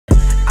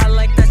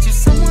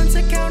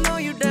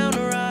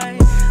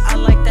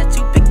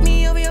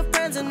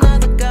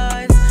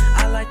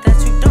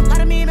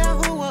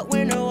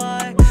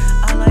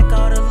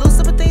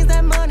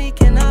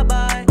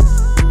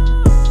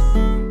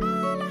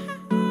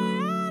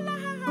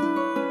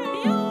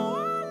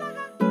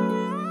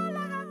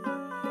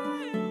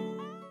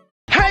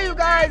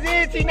guys,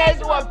 𝑎𝑛𝑡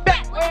Nation, we're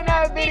back with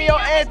another video,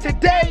 and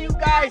today, you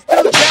guys,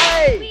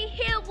 we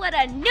here with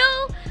a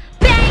new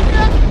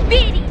banger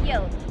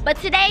video. But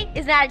today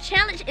is not a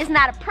challenge, it's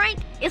not a prank,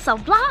 it's a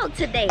vlog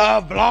today.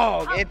 A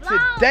vlog.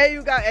 Today,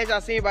 you guys, as y'all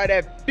seen by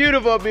that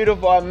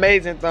beautiful,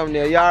 amazing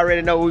thumbnail, y'all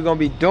already know what we're gonna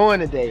be doing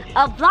today.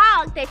 A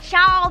vlog that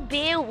y'all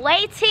been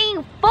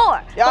waiting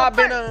for. Y'all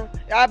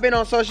been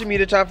on social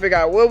media trying to figure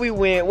out where we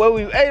went,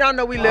 hey, y'all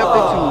know we left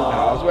the tube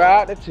house. We're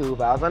out the tube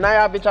house. So now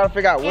y'all been trying to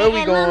figure out where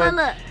we going.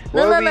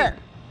 Look.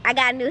 I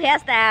got a new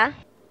hairstyle.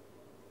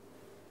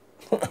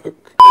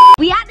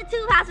 We out the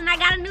tube house and I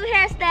got a new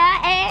hairstyle.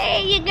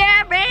 Hey, your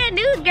girl, brand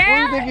new girl.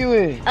 Where you think you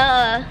is?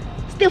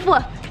 Still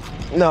 4.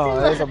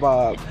 No, that's a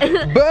bob.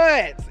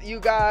 But you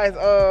guys,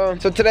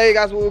 so today,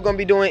 guys, what we're gonna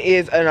be doing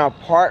is an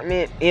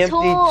apartment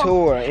empty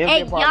tour.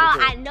 Hey, y'all,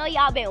 I know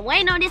y'all been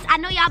waiting on this. I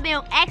know y'all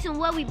been asking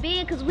where we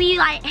been because we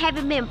like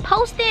haven't been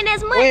posting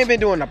as much. We ain't been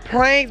doing the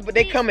pranks, but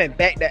they coming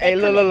back. Hey,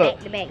 look.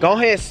 Go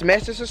ahead,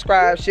 smash the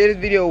subscribe, share this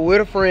video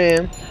with a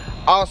friend.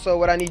 Also,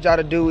 what I need y'all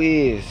to do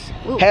is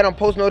have them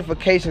post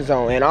notifications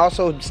on, and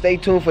also stay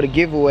tuned for the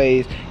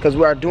giveaways because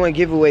we are doing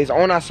giveaways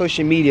on our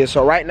social media.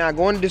 So right now,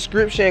 go in the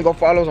description, go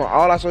follow us on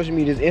all our social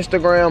medias,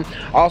 Instagram.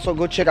 Also,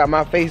 go check out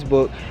my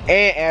Facebook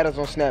and add us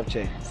on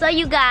Snapchat. So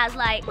you guys,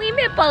 like, we ain't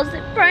been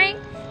posting pranks,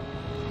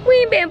 we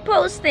ain't been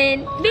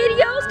posting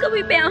videos because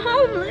we been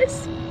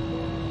homeless.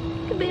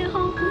 We've been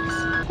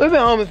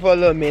homeless for a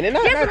little minute,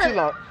 not too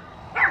long.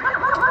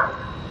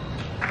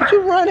 What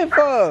you running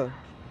for?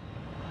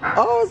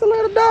 Oh, it's a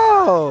little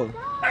dog.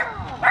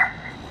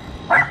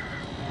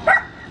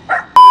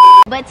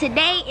 But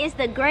today is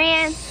the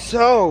grand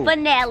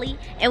finale,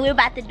 and we're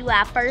about to do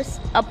our first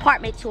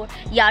apartment tour.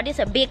 Y'all, this is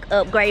a big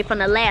upgrade from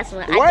the last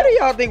one. Where do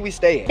y'all think we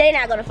stay at? They're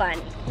not gonna find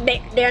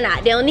it. They're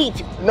not. They don't need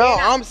to. No,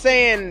 I'm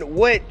saying,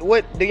 what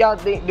do y'all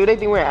think? Do they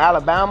think we're in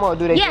Alabama, or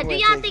do they? Yeah, do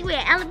y'all think we're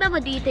in Alabama, or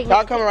do you think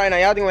y'all coming right now?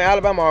 Y'all think we're in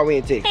Alabama, or we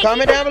in Texas?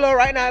 Comment down below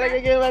right now.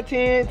 Let's get about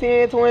 10,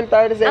 20,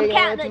 30, I'm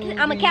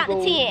gonna count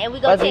to 10, and we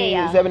gonna tell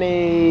y'all. 7,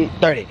 8,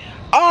 30.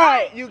 All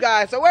right, you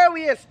guys. So where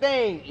we are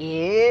staying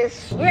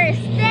is we're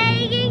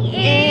staying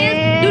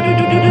in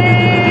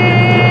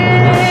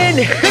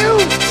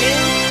Houston,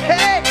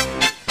 Texas.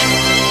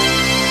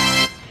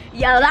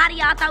 Yo, a lot of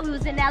y'all thought we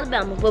was in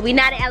Alabama, but we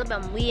not in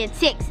Alabama. We in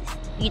Texas.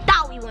 You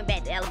thought we went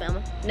back to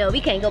Alabama. No, we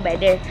can't go back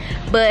there.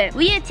 But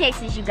we in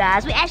Texas, you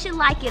guys. We actually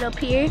like it up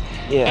here.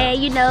 Yeah.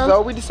 And you know.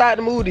 So we decided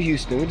to move to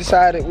Houston. We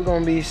decided we're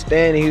gonna be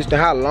staying in Houston.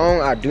 How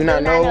long? I do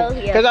not know.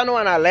 Because I know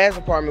in our last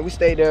apartment we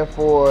stayed there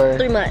for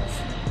 3 months.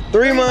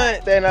 3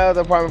 months, stay in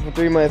another apartment for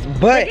 3 months.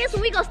 But this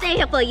one we gonna stay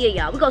here for a year,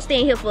 y'all. We gonna stay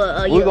in here for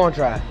a year. We're gonna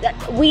try.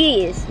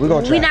 We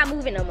gonna try. We not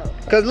moving no more.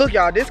 Cause look,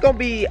 y'all, this gonna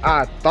be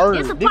our third.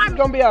 This is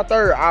gonna be our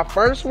third. Our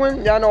first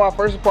one, y'all know our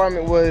first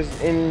apartment was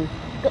in.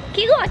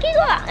 Keep going.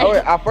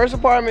 Oh, our first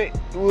apartment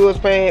we was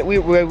paying.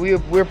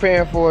 We're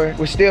paying for.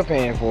 We're still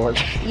paying for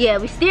it. Yeah,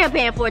 we still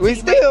paying for it. We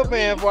still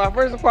paying for. Our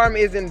first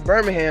apartment is in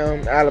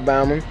Birmingham,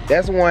 Alabama.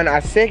 That's one.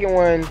 Our second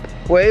one.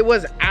 Well, it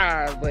was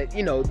ours, but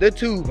you know, the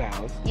tube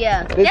house.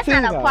 Yeah, that's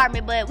not an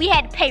apartment, but we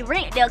had to pay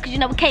rent there because you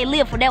know we can't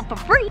live for them for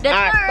free.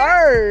 Our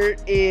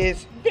third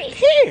is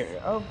here.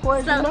 Of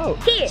course, you know.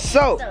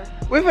 So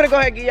we're gonna go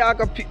ahead and give y'all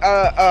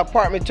an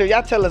apartment tour.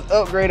 Y'all tell us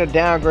upgrade or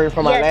downgrade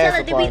from our last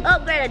apartment. Yeah, tell us did we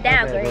upgrade or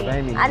downgrade.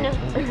 I know.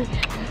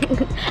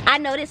 I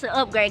know this is an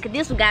upgrade because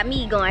this one got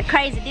me going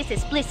crazy. This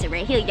is explicit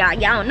right here, y'all.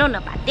 Y'all don't know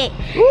nothing about that.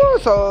 Ooh,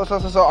 so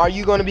are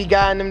you gonna be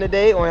guiding them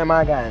today, or am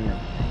I guiding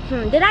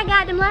them? Did I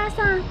guide them last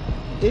time?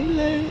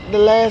 The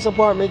last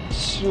apartment,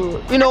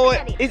 sure. You know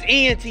what? It's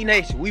𝑎𝑛𝑡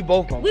Nation. We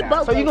both gonna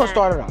guide. So you gonna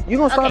start it off. You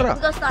gonna start it off.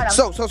 We gonna start off.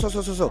 So.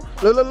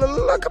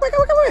 Look, come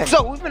on.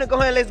 So we're gonna go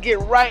ahead and let's get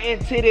right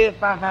into this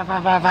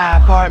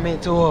 555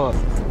 apartment tour.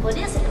 Well,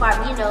 this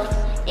apartment, you know,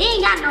 it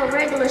ain't got no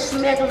regular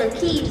schmegular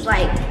keys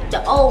like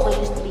the old one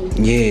used to be.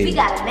 Yeah. We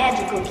got a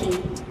magical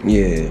key.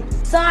 Yeah.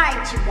 Sorry,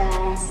 you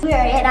guys. We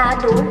are at our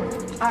door.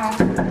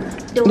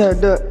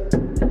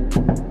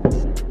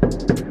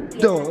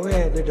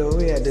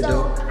 We had the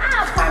door.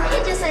 Our apartment,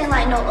 it just ain't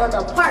like no other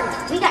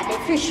apartment. We got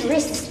that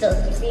futuristic stuff,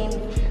 you feel me?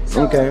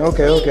 So okay.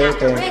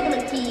 The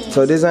regular keys.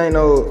 So this ain't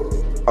no,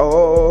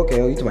 okay,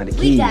 you talking about the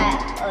key. We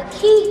got a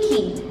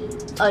key,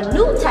 a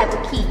new type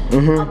of key, a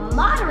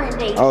modern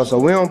day key. Oh, so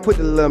we don't put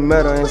the little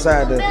metal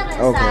inside the,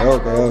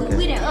 okay.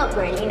 We didn't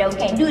upgrade, you know, we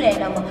can't do that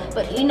no more.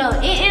 But you know,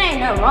 it ain't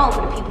nothing wrong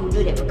for the people who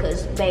do that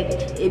because, baby,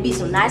 it be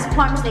some nice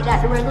apartments, they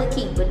got the regular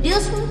key. But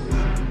this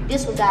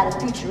one got a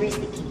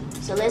futuristic key.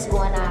 So let's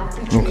go in our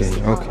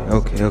futuristic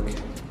Okay.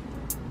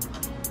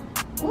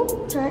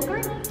 Ooh, turn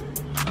green.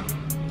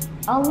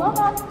 I love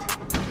it.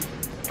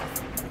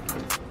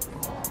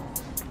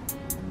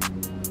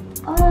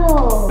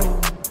 Oh.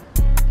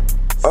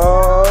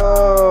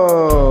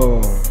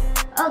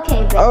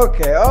 Okay, baby.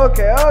 Okay.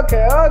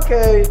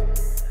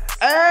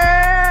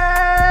 Hey!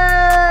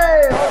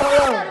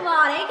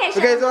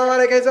 Okay,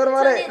 so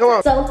come on.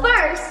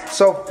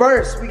 So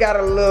first we got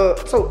a little.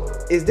 So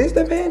is this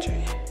the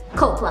pantry?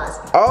 coat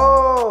closet.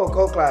 Oh,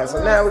 coat closet.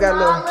 So now we got a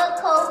little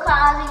coat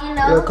closet, you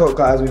know. Little coat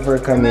closet before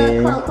it come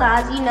in. Little coat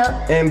closet, you know.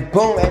 And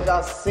boom, as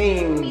y'all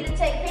seen. For me to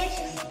take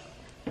pictures.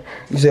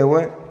 You said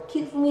what?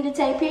 Cute for me to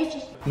take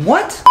pictures.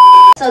 What?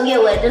 So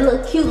get what? The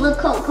little cute little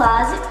coat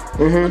closet.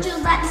 What you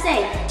was about to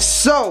say?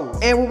 So,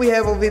 and what we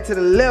have over here to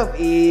the left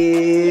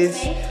is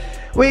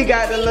we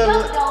got the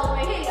little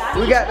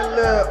we got the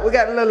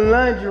little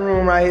laundry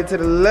room right here to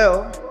the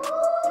left.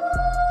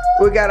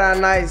 We got our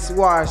nice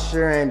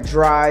washer and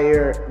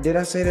dryer. Did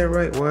I say that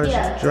right?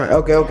 Washer, dryer.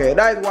 Okay.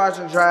 Nice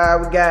washer and dryer.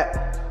 We got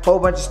a whole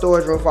bunch of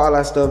storage room for all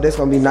our stuff. That's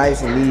gonna be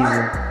nice and easy. I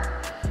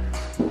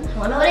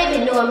don't know what they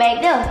been doing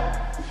back there.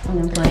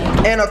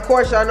 And of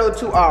course, y'all know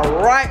to our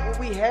right, what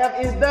we have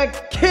is the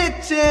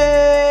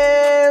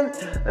kitchen.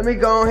 Let me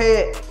go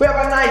ahead. We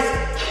have a nice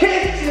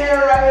kitchen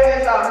right here,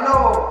 as y'all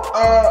know.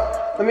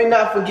 Let me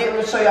not forget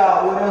to show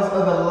y'all what else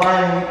other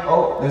lighting.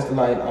 Oh, that's the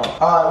lighting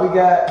off. Alright, we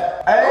got.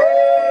 Hey,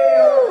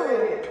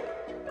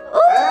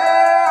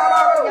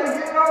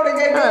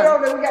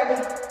 we got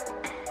this.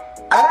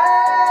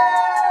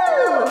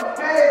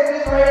 Okay,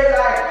 this right here is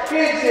our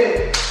kitchen.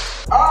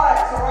 Alright,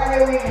 so right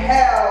here we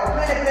have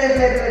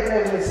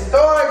plenty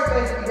storage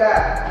space we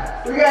got.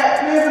 We got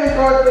plenty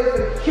storage space for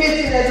the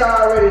kitchen that y'all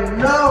already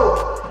know.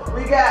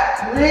 We got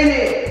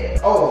plenty.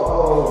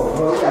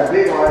 Oh, we got a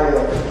big one right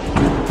here.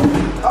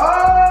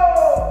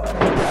 Oh!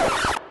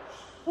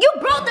 You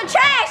broke the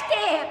trash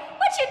can.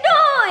 What you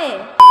doing?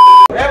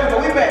 There we go,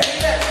 we back.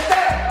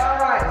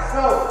 Alright,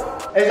 so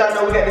as y'all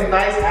know, we got this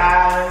nice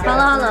island. Hold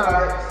on.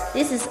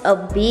 This is a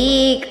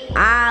big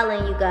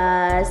island, you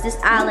guys. This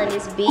island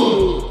is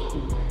big.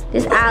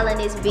 This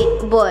island is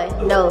big. Boy,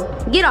 no.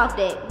 Get off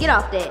that.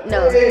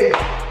 No.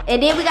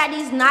 And then we got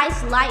these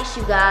nice lights,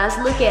 you guys.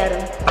 Look at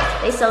them.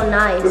 They so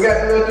nice. We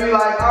got the little 3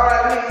 lights.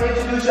 Alright, let me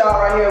introduce y'all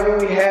right here what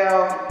we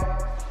have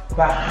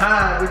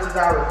behind, which is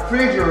our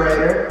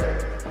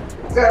refrigerator.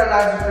 We got a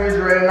nice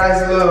refrigerator,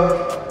 nice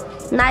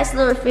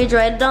little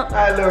refrigerator.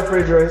 Nice little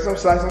refrigerator. Some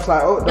slice.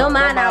 Oh, don't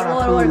mind our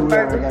water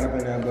burger.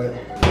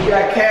 We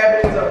got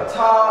cabinets up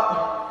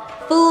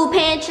top. Food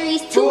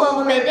pantries, 2 of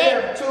them in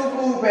there. 2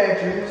 food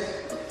pantries.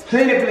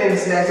 Plenty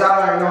snacks. I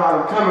already know how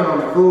we're coming on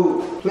the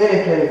food.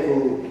 Plenty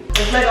food.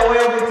 Let's make our way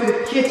over to the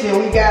kitchen.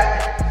 We got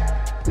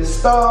the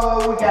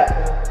stove, we got the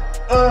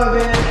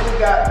oven, we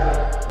got the,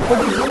 what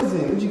is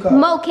it? What you call it?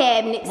 More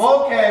cabinets.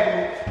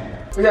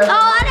 We got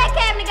that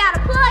cabinet got a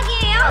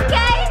plug-in,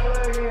 okay.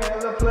 A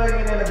little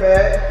plug-in in the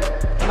back.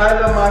 Nice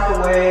little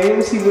microwave. Let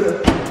me see what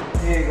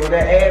there you go.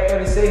 That add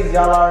 36,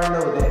 y'all already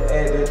know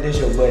that that's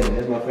your button.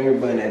 That's my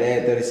favorite button, that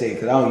add 36,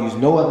 because I don't use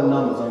no other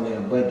numbers on there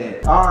but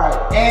that.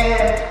 Alright,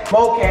 and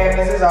more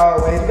cabinets as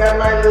always. We got a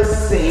nice little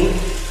sink.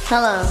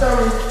 Hello.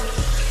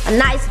 A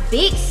nice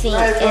big sink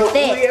at that.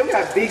 Yeah, we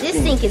got big this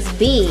sink is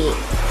big.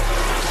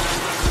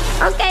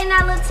 Okay,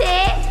 now little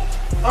Ted.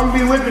 I'm gonna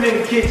be whipping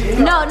in the kitchen.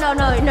 You know? No,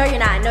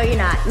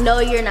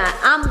 you're not.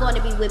 I'm going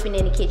to be whipping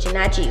in the kitchen,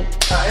 not you.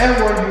 I am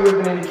going to be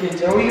whipping in the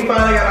kitchen. We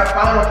finally got our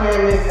final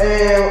cabinets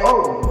and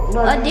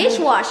a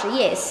dishwasher,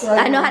 yes.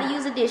 I know how to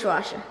use a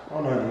dishwasher. I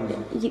don't know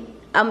how to use it.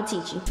 I'm gonna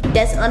teach you.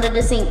 That's under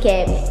the sink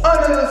cabinet.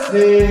 Under the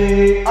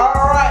sink.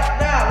 Alright,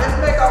 now let's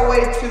make our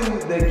way to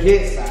the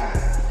guest side.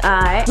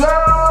 Alright. So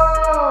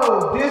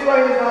this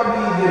right here is gonna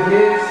be the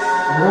guest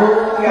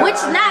room. Which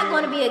is not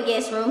gonna be a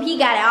guest room. He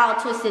got it all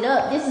twisted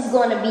up. This is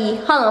gonna be,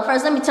 hold on,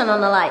 first let me turn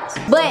on the lights.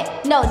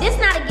 But no, this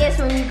is not a guest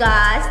room, you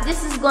guys.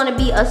 This is gonna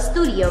be a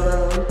studio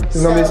room. This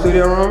is gonna be a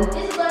studio room?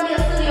 This is gonna be a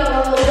studio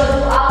room. We're gonna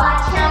do all our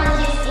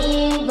challenges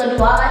in. We're gonna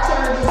do all our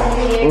challenges in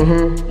here.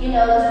 You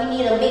know, because we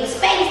need a big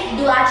space to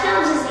do our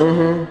challenges in.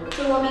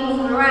 So we're gonna be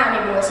moving around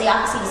everywhere so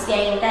y'all can see the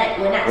same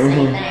thing. Well, not the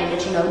same thing,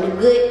 but you know, the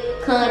good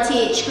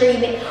content,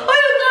 screaming.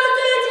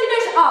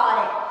 All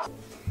that.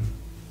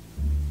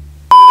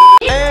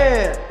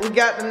 And we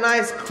got the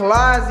nice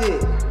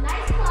closet.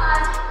 Nice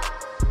closet.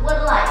 What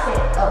the lights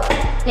at? Oh,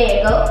 there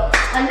you go.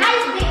 A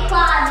nice big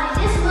closet.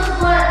 This was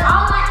where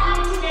all our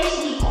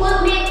intonation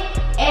equipment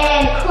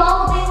and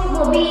clothing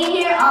will be in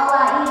here. All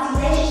our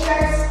intonation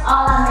shirts,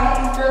 all our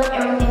matching stuff,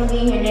 everything will be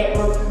in here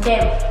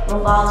that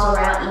revolves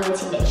around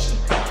ENT Nation.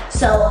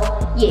 So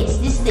yes,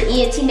 this is the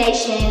ENT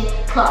Nation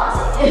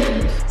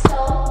closet. So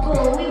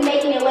boom, we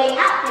making it way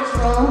out this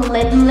room.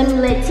 Let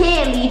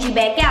Ted lead you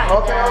back out.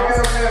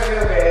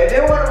 Okay.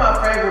 Then one of my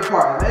favorite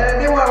parts. The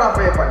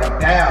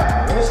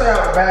bathroom. Let me show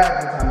y'all the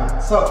bathroom time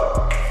out. So,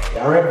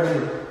 y'all ready for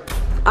this?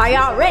 Are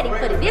y'all ready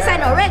for this? This ain't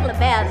no regular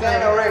bathroom. This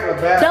ain't no regular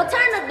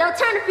bathroom. Don't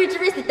turn the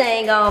futuristic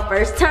thing on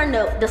first. Turn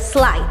the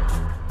slide.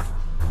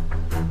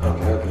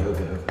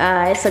 Okay.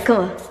 Alright, so come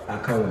on. I'll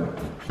come with me.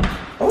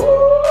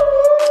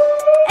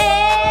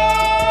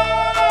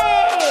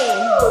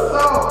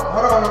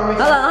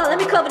 Hold on, let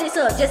me cover this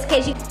up just in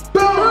case you.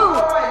 Boom!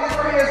 Alright, this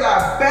right here is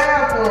our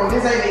bathroom.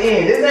 This ain't the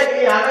end.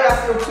 I know y'all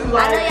see them 2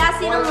 lights. I know y'all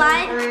see them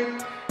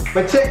lights.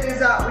 But check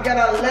this out. We got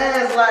our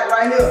last light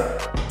right here.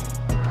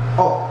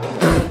 Oh.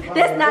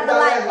 That's not the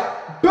light.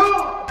 Boom!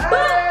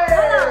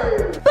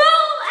 Hey!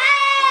 Boom!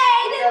 Hey!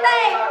 This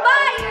thing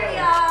fire,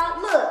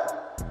 y'all. Look.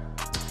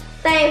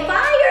 Thing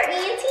fire,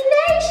 ENT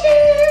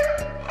Nation.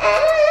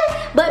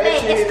 But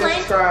babe, explain.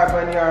 Subscribe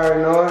button, you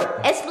already know it.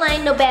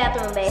 Explain the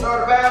bathroom, babe. So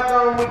the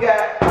bathroom, we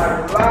got a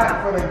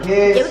lot for the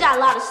guests. Yeah, we got a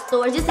lot of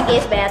storage. Just a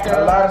guest bathroom.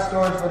 A lot of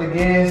storage for the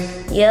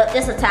guests. Yep,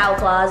 just a towel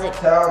closet.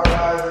 Towel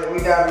closet. We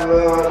got a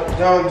little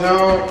jump.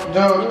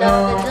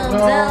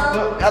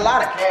 A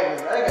lot of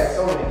cabinets. I got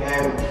so many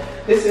cabinets.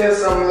 This is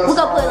something. We're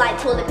gonna put like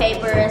toilet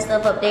paper and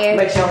stuff up there.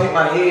 Make sure I hit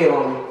my head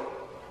on me.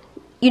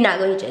 You're not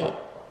gonna hit your head.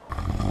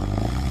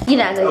 You're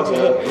not gonna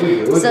hit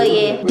your head. So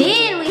yeah,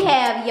 then we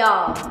have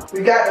y'all.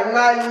 We got a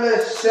nice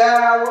little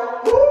shower.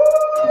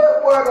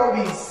 Ooh, boy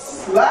gonna be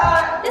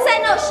slide. This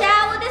ain't no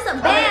shower, this a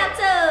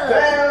bathtub.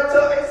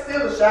 Bathtub, it's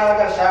still a shower. I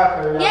got a shower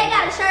curtain. Yeah, you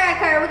got a shower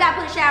curtain. We gotta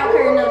put a shower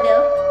curtain up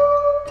there.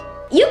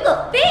 You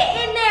could fit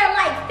in there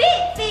like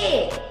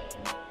fit.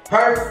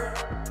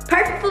 Perfect.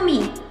 Perfect for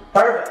me.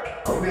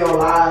 Perfect. I'll be on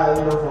live,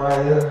 you know, from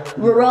right here.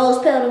 With rose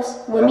petals,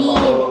 with me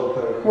in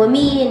it. With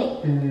me in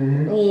it.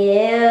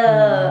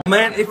 Yeah.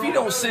 Man, if you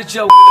don't sit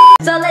your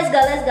So let's go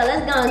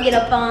and get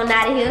a phone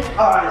out of here.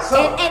 Alright,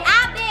 so and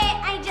our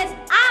bed ain't just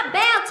our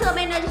bathtub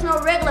ain't just no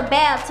regular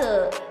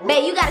bathtub.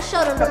 Babe, you gotta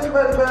show them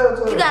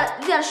you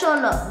gotta show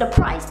them the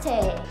price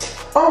tag.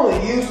 Only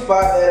you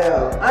spot that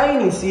out. I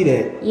ain't even see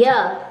that.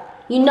 Yeah.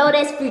 You know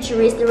that's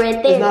futuristic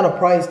right there. It's not a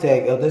price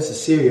tag, that's a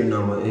serial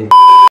number.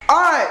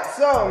 Alright,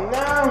 so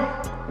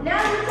now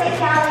we take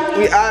y'all in here.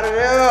 we out of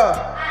there.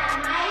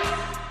 Nice.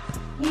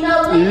 You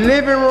know,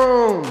 Living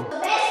room. So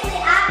basically,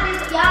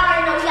 y'all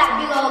already know we got a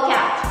big old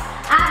couch.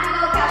 Our big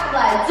old couch is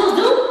like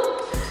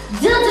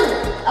do,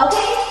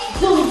 okay?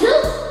 Do.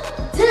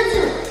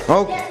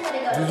 Okay.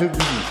 That's what it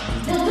goes.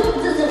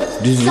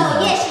 Do. So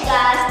yes, you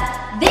guys.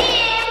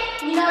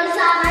 Then you know this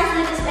all nice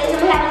little space.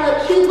 We have a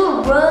little cute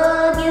little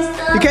rug and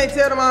stuff. You can't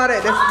tell them all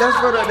that. That's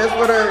for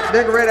the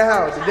decorated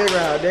house. The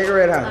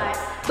decorated house. Right.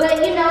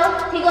 But you know,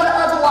 he go to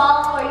other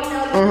wall or you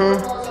know, the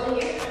walls over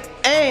here.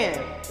 And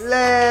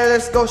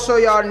let's go show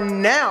y'all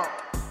now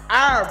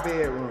our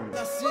bedroom.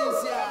 The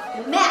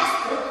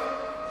master.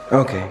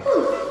 Okay.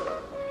 Whew.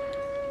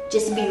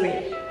 Just be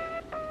ready.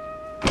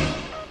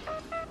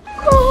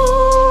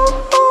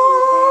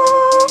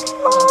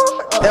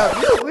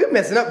 We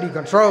messing up the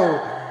control.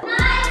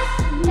 Nice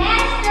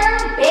master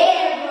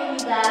bedroom,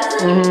 you guys.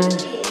 Look at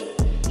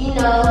this. You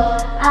know,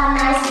 our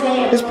nice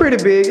bedroom. It's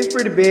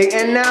pretty big.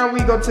 And now we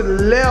go to the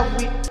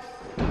left.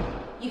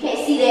 You can't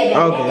see that,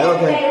 baby.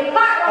 Okay.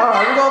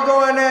 Alright, we're gonna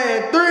go in there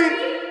in 3,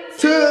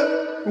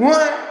 2, 1.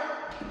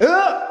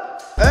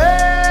 Up.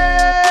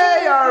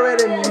 Hey, you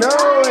already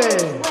know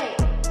it.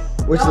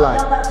 Wait. Which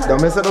light?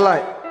 Don't mess up the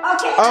light.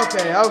 Okay.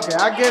 Okay,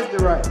 I guessed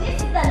it right.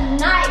 This is a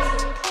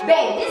nice,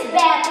 babe. This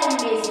bathroom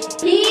is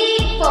big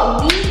for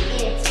me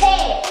and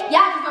Ted.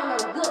 Y'all just don't know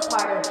the good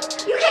part of it.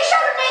 You can't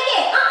show them that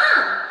yet.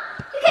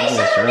 You can't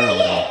show them that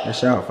yet. That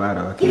shower fire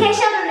though. You can't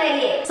show them that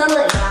yet. So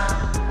look,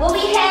 y'all. What we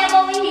have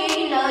over here,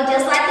 you know,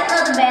 just like the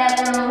other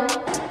bathroom.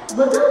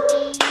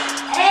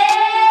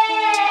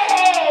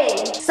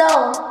 Hey! So,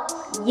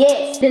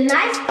 yes, the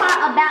nice part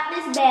about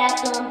this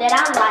bathroom that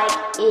I like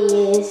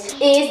is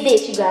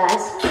this, you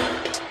guys.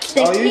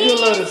 The you do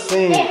love the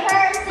sink. And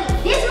her sink.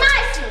 This is my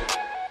sink.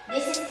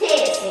 This is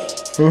Ted's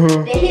sink.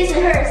 Then his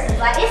and her sink.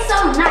 Like, it's so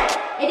nice.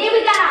 And then we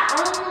got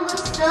our own little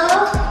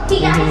stuff. He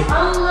got his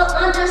own little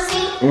under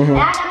sink. And I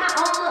got my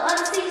own little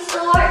under sink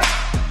storage.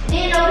 And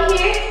then over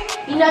here,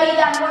 you know, you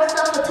got more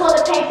stuff for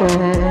toilet paper.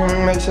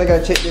 Make sure I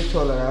gotta check this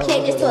toilet out.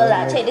 Check this toilet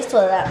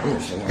out.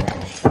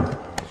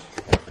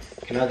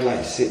 Can I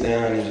like sit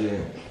down and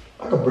just,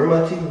 I can burn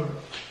my teeth.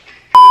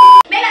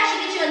 Maybe I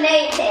should get you a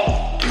name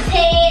tag.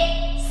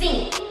 Ted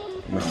Sink.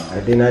 No, I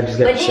did not just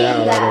get the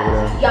shower right over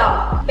there.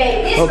 Y'all,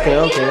 babe, this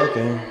right here.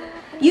 Okay.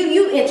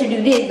 You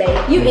introduce this,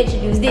 babe. You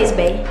introduce this,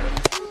 babe.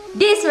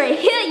 This right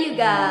here, you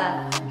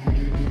guys.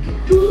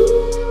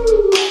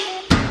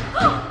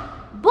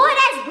 Boy,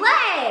 that's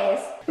glass.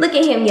 Look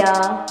at him,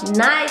 y'all.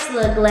 Nice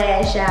little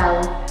glass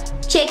shower.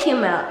 Check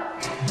him out.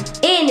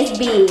 And it's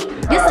big.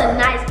 This is a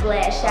nice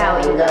glass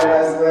shower, you guys.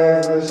 Nice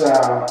glass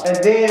shower. And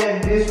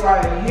then this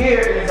right here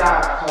is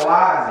our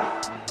closet.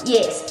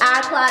 Yes,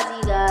 our closet,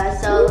 you guys.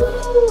 So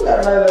got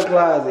a nice little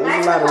closet.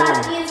 Nice little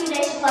closet,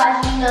 intimidation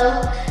closet, you know.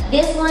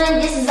 This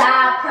is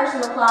our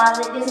personal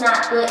closet. This is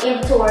not the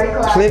inventory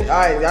closet.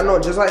 Alright, I know,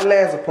 just like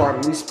last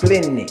apartment, we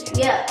splitting it.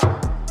 Yeah,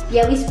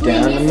 we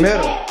splitting down this the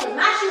middle. Cause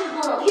my shoes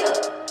going up here.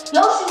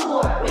 Your shoes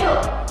going up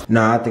here.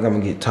 Nah, I think I'm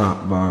gonna get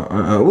top bar.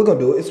 We're gonna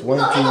do it. It's 1,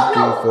 2, 3,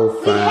 4,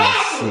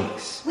 5,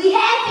 6. We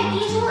have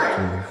it each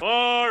one.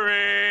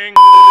 boring.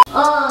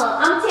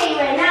 I'm telling you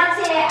right now,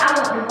 Ted, I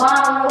want the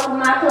bottom row for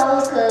my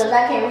clothes cause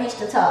I can't reach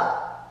the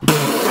top.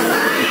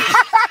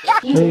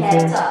 You can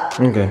have the top.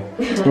 Okay.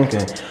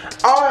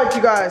 Alright,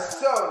 you guys,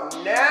 so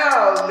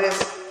now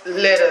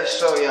let us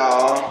show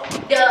y'all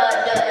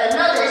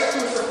another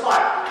exclusive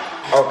part.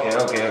 Okay.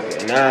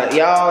 Now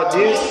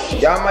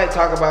y'all might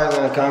talk about it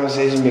in the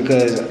conversation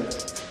because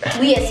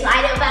we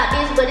excited about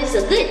this, but it's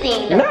a good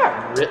thing though.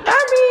 Not really. I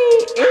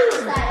mean,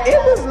 it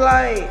was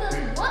like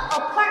what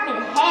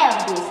apartment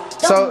have this?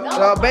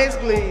 so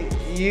basically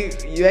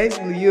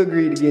you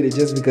agreed to get it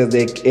just because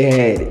it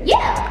had it.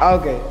 Yeah.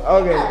 Okay.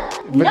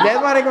 But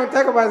that's why they gonna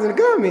talk about it in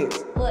the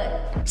comments. What?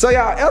 So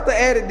y'all, Ethel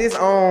added this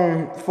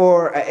on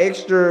for an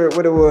extra,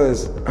 what it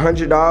was,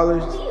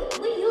 $100.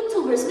 We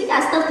YouTubers, we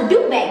got stuff to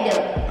do back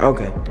there.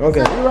 Okay. You're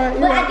right.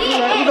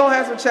 We're gonna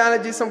have some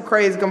challenges, some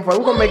crazy come for.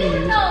 We're gonna make it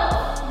use.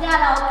 Got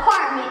an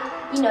apartment.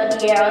 You know,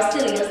 De'Ara,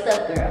 silly your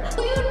stuff, girl.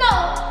 You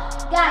know,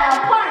 got an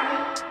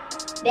apartment.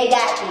 They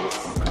got this.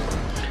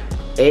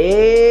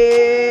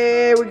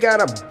 Hey, we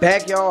got a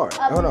backyard.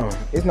 Hold on,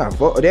 it's not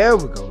full. There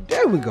we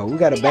go. We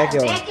got a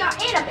backyard.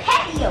 Backyard and a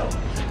patio.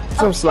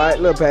 Some slight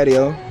little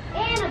patio.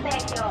 And a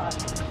backyard.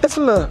 It's a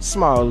little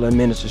small, little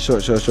miniature,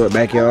 short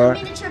backyard.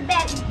 A miniature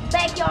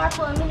backyard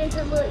for a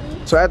miniature little E.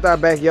 So after our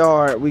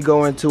backyard, we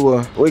go into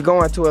a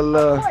little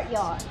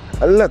Courtyard.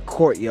 A little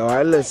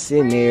courtyard, a little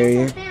sitting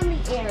area. Family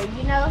area,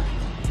 you know,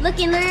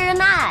 looking real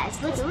nice.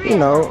 Looking real. You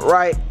know,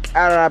 right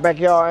out of our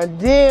backyard. And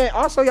then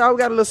also, y'all, we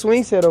got a little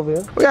swing set over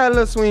here.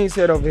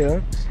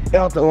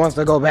 Ethel wants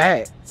to go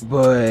back,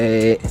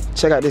 but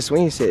check out this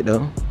swing set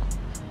though.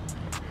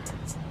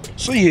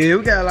 So yeah,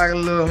 we got like a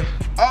little.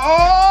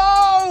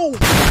 Oh!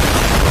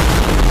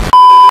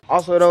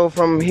 Also though,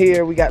 from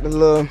here we got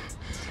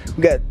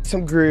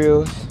some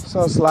grills,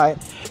 some slight.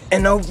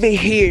 And over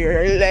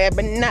here, last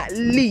but not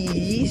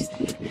least,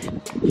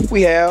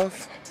 we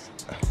have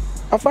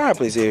a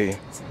fireplace area.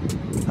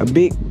 A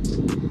big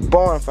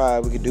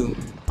bonfire we could do.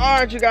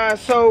 Alright you guys,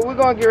 so we're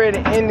gonna get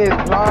ready to end this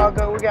vlog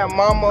up. We got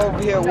mama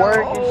over here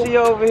working. She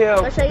over here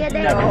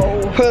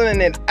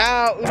pulling it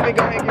out. We gonna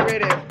go ahead and get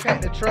ready to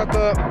pack the truck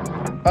up.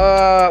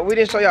 We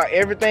didn't show y'all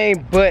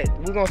everything, but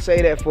we're gonna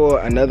say that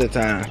for another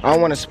time. I don't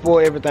wanna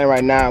spoil everything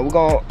right now. We're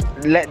gonna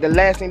the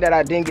last thing that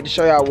I didn't get to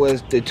show y'all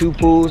was the 2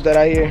 pools that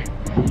I hear.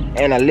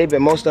 And a little bit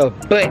more stuff,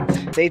 but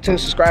stay tuned,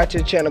 subscribe to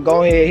the channel,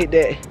 go ahead, hit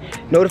that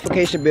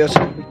notification bell so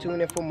you can be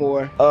tuned in for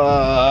more.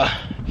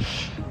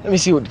 Let me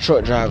see what the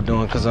truck driver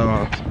doing, cause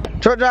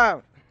truck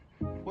driver,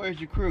 Where's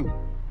your crew?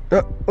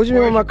 what you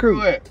mean with my crew?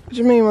 What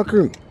you mean my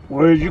crew?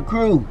 Where's your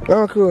crew?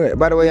 Where my crew at?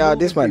 By the way, y'all,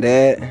 this my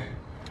dad.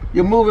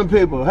 You're moving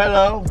people.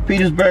 Hello,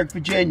 Petersburg,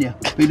 Virginia.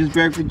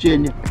 Petersburg,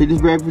 Virginia.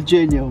 Petersburg,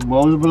 Virginia.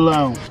 Moses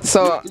Malone.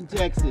 So Houston,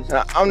 Texas.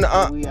 I'm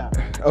the we are.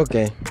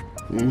 okay.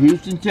 In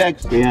Houston,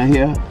 Texas. Down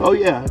here. Oh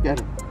yeah, I got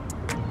it.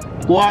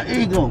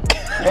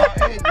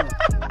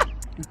 𝙎𝙐𝘽𝙎𝘍𝙎.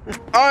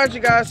 Alright you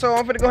guys, so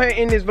I'm finna go ahead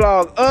and end this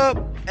vlog up.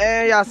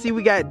 And y'all see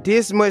we got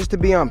this much to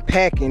be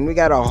unpacking. We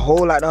got a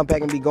whole lot to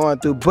unpack and be going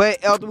through. But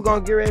Ethel, we're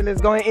gonna get ready. Let's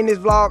go ahead and end this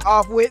vlog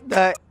off with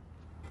the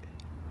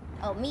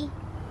me?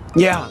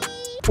 Yeah.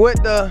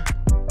 With the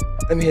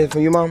let me hear it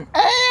from you, mom.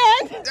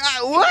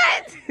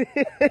 What?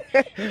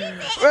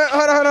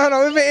 Hold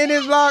on. We've been ending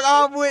this vlog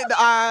off with the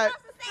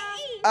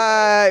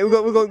we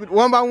go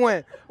one by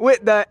one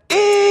with the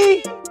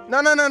E.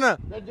 No.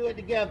 Let's do it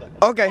together.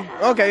 Okay.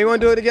 You wanna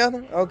do it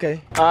together?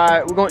 Okay.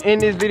 Alright, we're gonna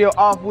end this video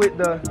off with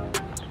the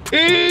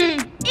E.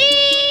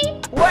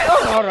 Wait,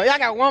 hold on. Y'all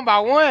got one by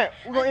one.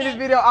 We're gonna end this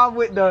video off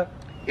with the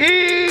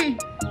E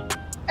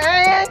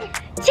and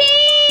T.